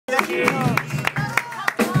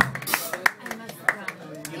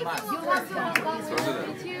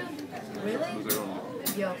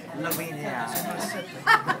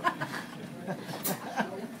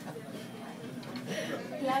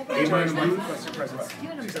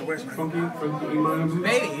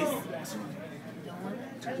Babies?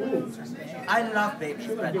 I love babies,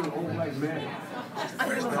 but I don't know why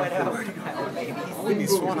I have babies. Quindi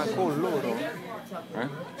suona con loro? No,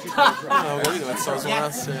 ho capito, pensavo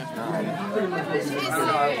suonasse.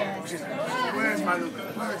 Where's my Luca?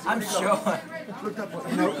 I'm sure.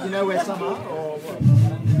 You know where some are, or what?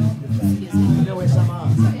 You know where some are?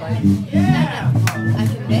 Yeah! I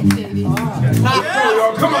can bet, baby.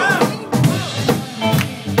 Come on!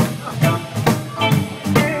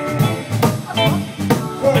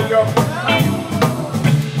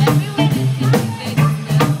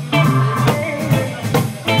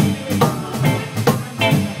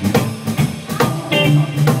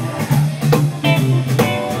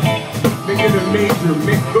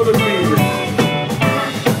 Go to major.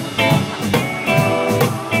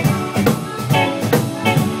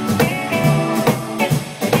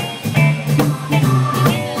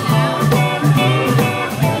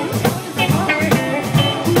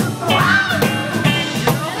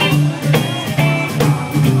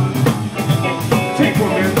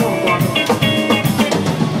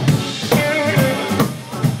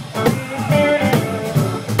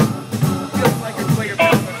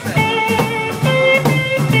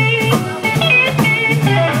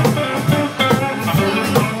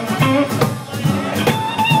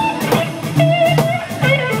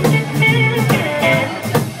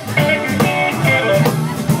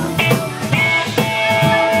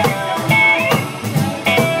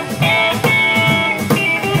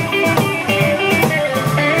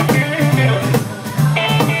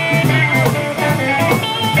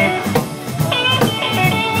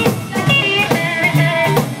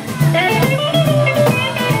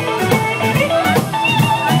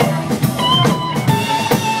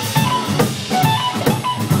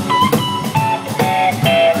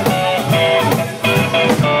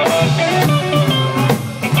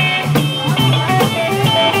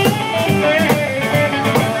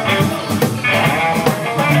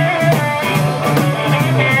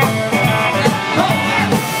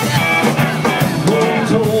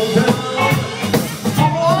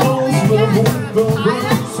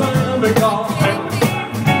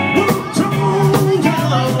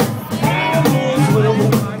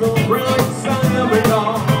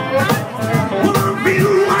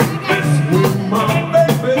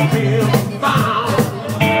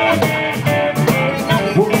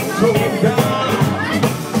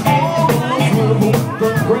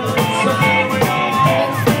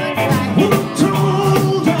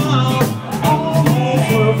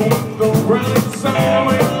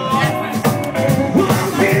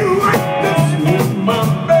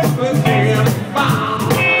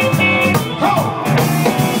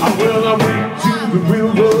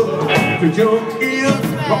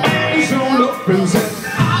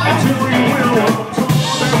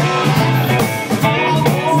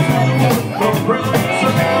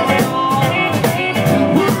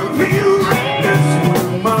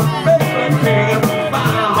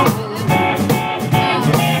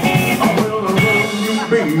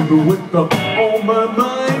 With the on my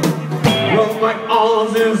mind, love like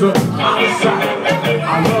ours is out of sight.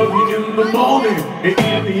 I love you in the morning and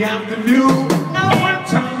in the afternoon. Every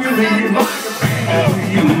time you leave, I can bang with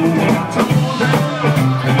you. Tumble down,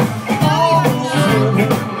 all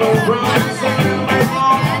the right side.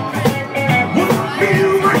 Wouldn't be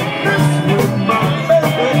like this with my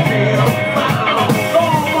baby here found. Oh,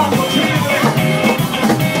 Mama,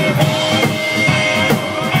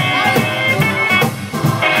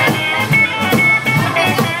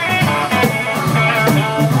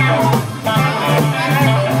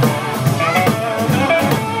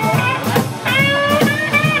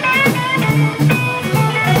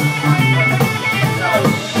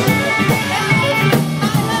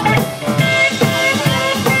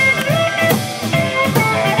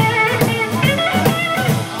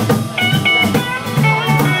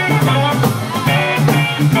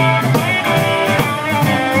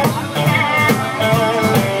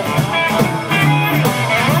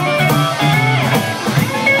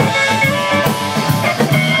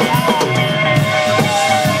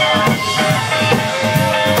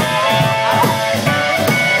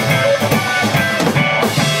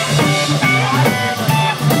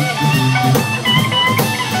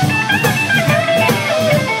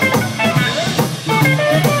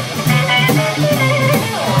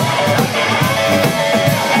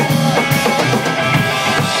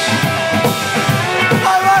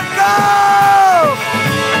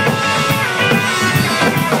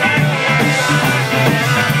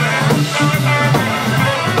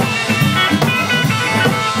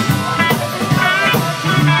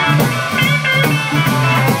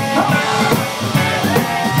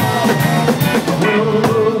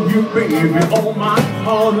 baby, oh my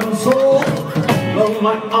heart and soul. Love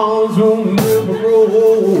like ours will never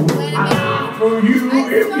grow. I die for you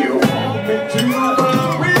if you want me to.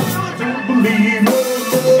 I really do believe your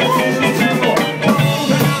love is true. Calm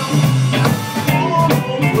down, all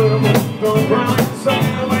those don't cry,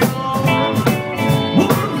 silent.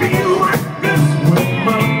 Wanna feel like this with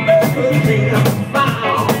my everything I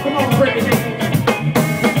found. Come on, break it down.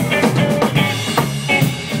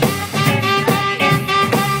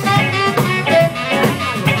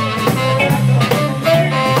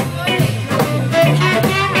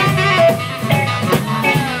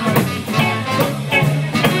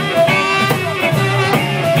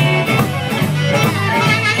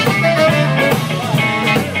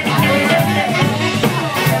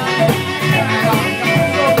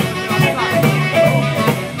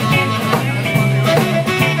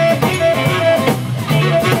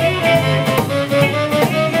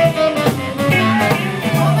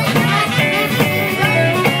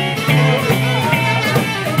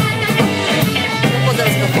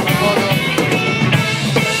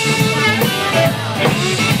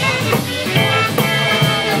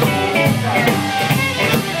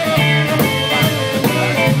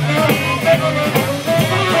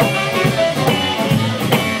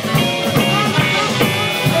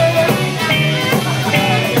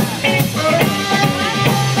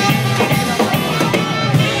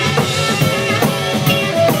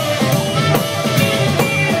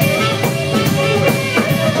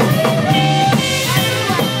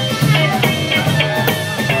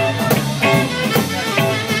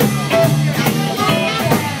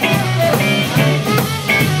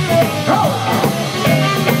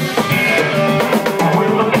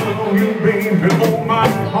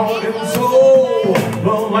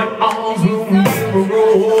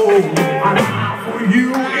 I die for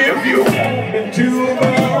you if you want me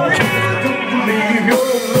to.